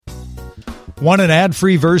Want an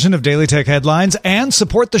ad-free version of Daily Tech Headlines and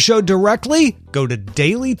support the show directly? Go to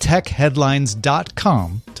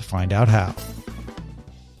dailytechheadlines.com to find out how.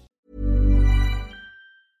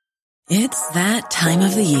 It's that time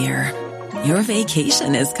of the year. Your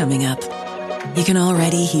vacation is coming up. You can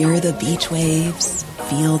already hear the beach waves,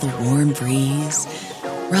 feel the warm breeze,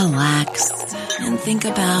 relax, and think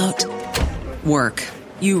about work.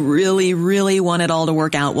 You really, really want it all to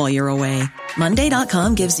work out while you're away.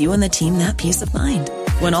 Monday.com gives you and the team that peace of mind.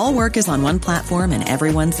 When all work is on one platform and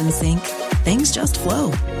everyone's in sync, things just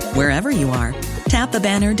flow. Wherever you are, tap the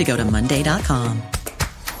banner to go to Monday.com.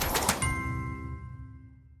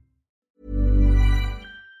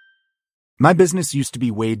 My business used to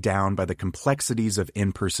be weighed down by the complexities of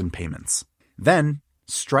in-person payments. Then,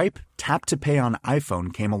 Stripe Tap to Pay on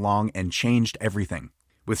iPhone came along and changed everything.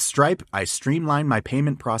 With Stripe, I streamlined my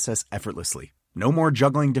payment process effortlessly. No more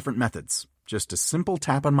juggling different methods. Just a simple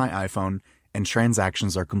tap on my iPhone and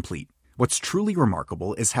transactions are complete. What's truly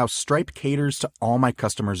remarkable is how Stripe caters to all my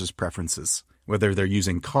customers' preferences. Whether they're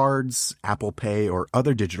using cards, Apple Pay, or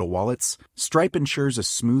other digital wallets, Stripe ensures a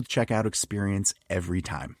smooth checkout experience every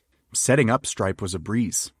time. Setting up Stripe was a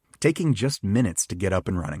breeze, taking just minutes to get up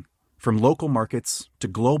and running. From local markets to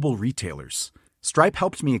global retailers, Stripe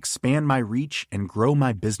helped me expand my reach and grow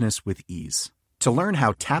my business with ease. To learn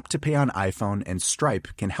how Tap to Pay on iPhone and Stripe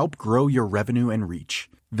can help grow your revenue and reach,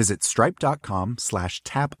 visit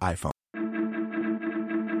stripe.com/tapiphone.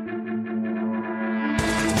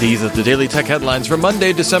 These are the Daily Tech Headlines for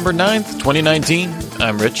Monday, December 9th, 2019.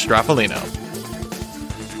 I'm Rich Straffolino.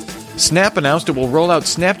 Snap announced it will roll out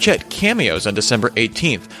Snapchat Cameos on December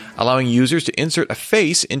 18th, allowing users to insert a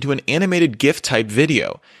face into an animated GIF-type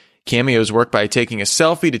video. Cameos work by taking a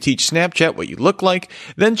selfie to teach Snapchat what you look like,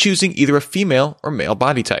 then choosing either a female or male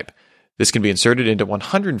body type. This can be inserted into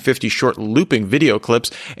 150 short looping video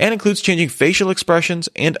clips and includes changing facial expressions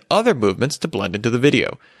and other movements to blend into the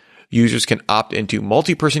video. Users can opt into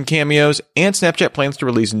multi-person cameos, and Snapchat plans to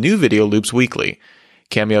release new video loops weekly.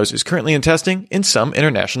 Cameos is currently in testing in some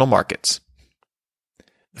international markets.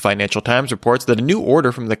 The Financial Times reports that a new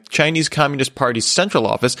order from the Chinese Communist Party's central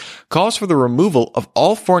office calls for the removal of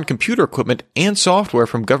all foreign computer equipment and software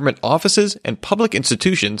from government offices and public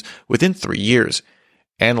institutions within 3 years.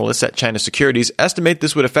 Analysts at China Securities estimate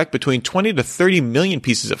this would affect between 20 to 30 million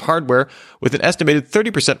pieces of hardware, with an estimated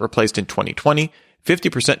 30% replaced in 2020,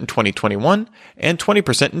 50% in 2021, and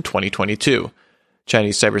 20% in 2022.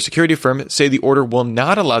 Chinese cybersecurity firms say the order will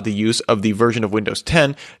not allow the use of the version of Windows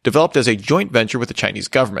 10 developed as a joint venture with the Chinese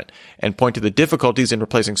government, and point to the difficulties in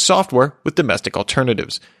replacing software with domestic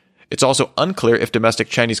alternatives. It's also unclear if domestic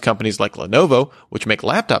Chinese companies like Lenovo, which make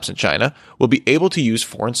laptops in China, will be able to use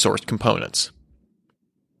foreign-sourced components.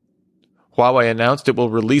 Huawei announced it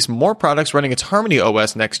will release more products running its Harmony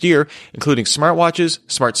OS next year, including smartwatches,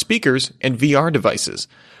 smart speakers, and VR devices.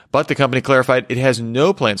 But the company clarified it has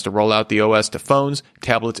no plans to roll out the OS to phones,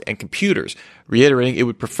 tablets, and computers, reiterating it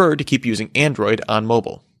would prefer to keep using Android on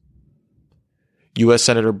mobile. U.S.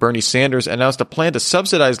 Senator Bernie Sanders announced a plan to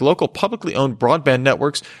subsidize local publicly owned broadband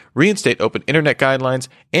networks, reinstate open internet guidelines,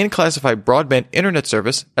 and classify broadband internet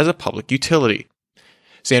service as a public utility.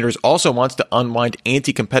 Sanders also wants to unwind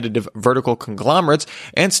anti-competitive vertical conglomerates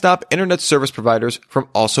and stop internet service providers from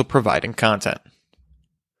also providing content.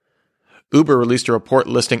 Uber released a report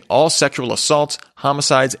listing all sexual assaults,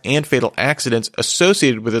 homicides, and fatal accidents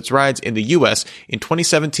associated with its rides in the U.S. in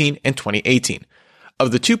 2017 and 2018.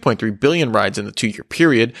 Of the 2.3 billion rides in the 2-year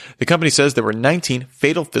period, the company says there were 19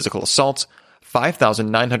 fatal physical assaults,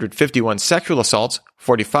 5,951 sexual assaults,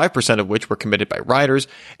 45% of which were committed by riders,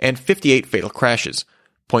 and 58 fatal crashes.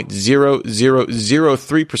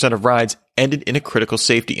 0.0003% of rides ended in a critical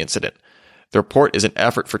safety incident. The report is an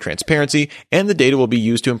effort for transparency, and the data will be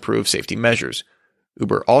used to improve safety measures.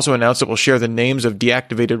 Uber also announced it will share the names of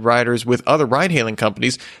deactivated riders with other ride-hailing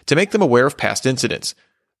companies to make them aware of past incidents.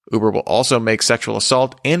 Uber will also make sexual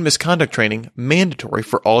assault and misconduct training mandatory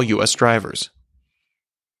for all U.S. drivers.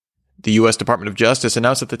 The U.S. Department of Justice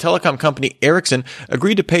announced that the telecom company Ericsson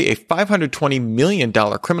agreed to pay a $520 million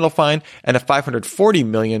criminal fine and a $540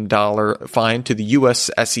 million fine to the U.S.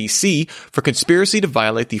 SEC for conspiracy to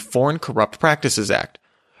violate the Foreign Corrupt Practices Act.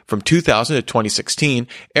 From 2000 to 2016,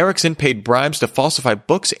 Ericsson paid bribes to falsify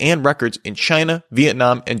books and records in China,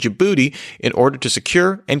 Vietnam, and Djibouti in order to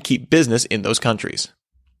secure and keep business in those countries.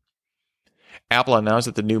 Apple announced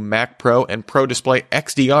that the new Mac Pro and Pro Display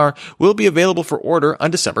XDR will be available for order on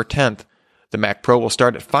December 10th. The Mac Pro will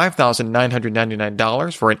start at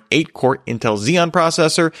 $5,999 for an 8-core Intel Xeon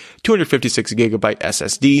processor, 256GB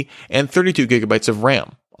SSD, and 32GB of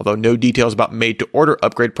RAM. Although no details about made-to-order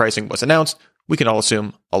upgrade pricing was announced, we can all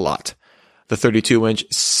assume a lot. The 32-inch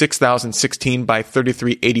 6016 by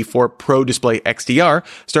 3384 Pro Display XDR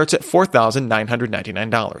starts at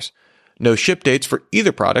 $4,999. No ship dates for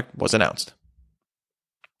either product was announced.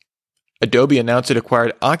 Adobe announced it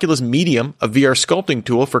acquired Oculus Medium, a VR sculpting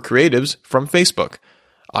tool for creatives, from Facebook.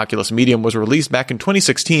 Oculus Medium was released back in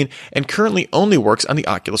 2016 and currently only works on the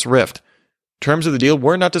Oculus Rift. Terms of the deal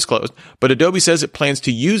were not disclosed, but Adobe says it plans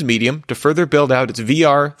to use Medium to further build out its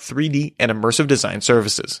VR, 3D, and immersive design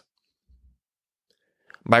services.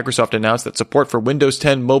 Microsoft announced that support for Windows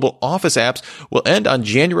 10 mobile Office apps will end on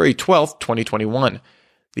January 12, 2021.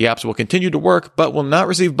 The apps will continue to work, but will not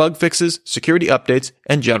receive bug fixes, security updates,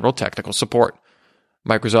 and general technical support.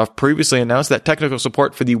 Microsoft previously announced that technical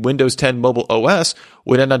support for the Windows 10 mobile OS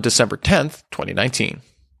would end on December 10, 2019.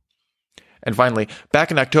 And finally,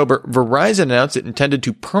 back in October, Verizon announced it intended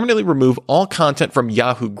to permanently remove all content from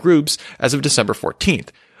Yahoo Groups as of December 14th,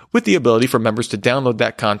 with the ability for members to download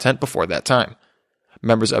that content before that time.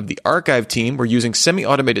 Members of the archive team were using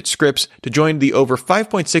semi-automated scripts to join the over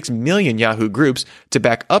 5.6 million Yahoo Groups to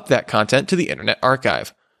back up that content to the Internet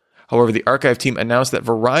Archive. However, the archive team announced that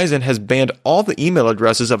Verizon has banned all the email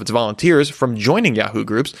addresses of its volunteers from joining Yahoo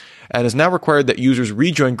Groups and has now required that users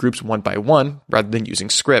rejoin groups one by one rather than using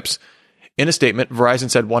scripts. In a statement, Verizon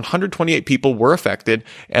said 128 people were affected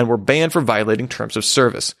and were banned for violating terms of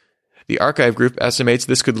service. The archive group estimates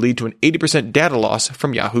this could lead to an 80% data loss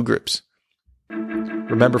from Yahoo Groups.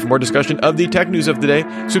 Remember, for more discussion of the tech news of the day,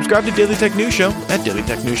 subscribe to Daily Tech News Show at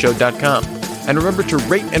dailytechnewsshow.com. And remember to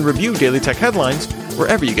rate and review Daily Tech Headlines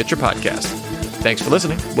wherever you get your podcasts. Thanks for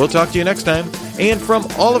listening. We'll talk to you next time. And from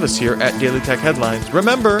all of us here at Daily Tech Headlines,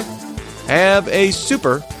 remember, have a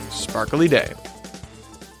super sparkly day.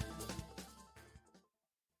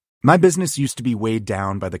 My business used to be weighed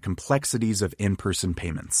down by the complexities of in-person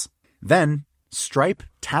payments. Then, Stripe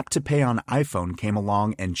Tap to Pay on iPhone came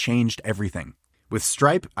along and changed everything. With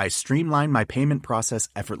Stripe, I streamlined my payment process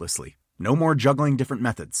effortlessly. No more juggling different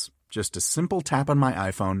methods. Just a simple tap on my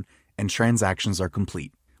iPhone, and transactions are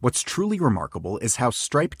complete. What's truly remarkable is how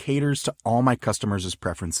Stripe caters to all my customers'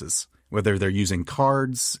 preferences. Whether they're using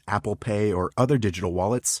cards, Apple Pay, or other digital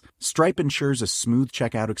wallets, Stripe ensures a smooth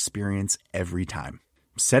checkout experience every time.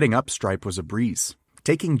 Setting up Stripe was a breeze,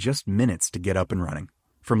 taking just minutes to get up and running.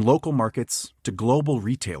 From local markets to global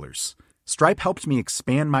retailers, Stripe helped me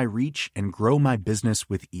expand my reach and grow my business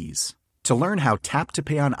with ease. To learn how Tap to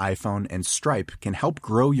Pay on iPhone and Stripe can help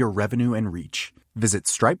grow your revenue and reach, visit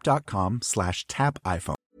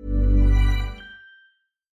stripe.com/tapiphone.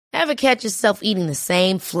 Ever catch yourself eating the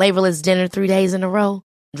same flavorless dinner 3 days in a row?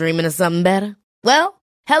 Dreaming of something better? Well,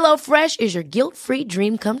 HelloFresh is your guilt-free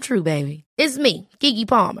dream come true, baby. It's me, Keke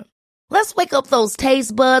Palmer. Let's wake up those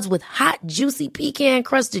taste buds with hot, juicy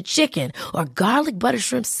pecan-crusted chicken or garlic butter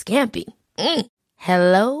shrimp scampi.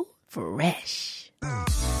 Hello Fresh.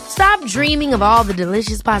 Stop dreaming of all the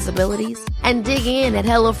delicious possibilities and dig in at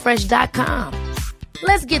HelloFresh.com.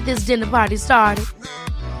 Let's get this dinner party started.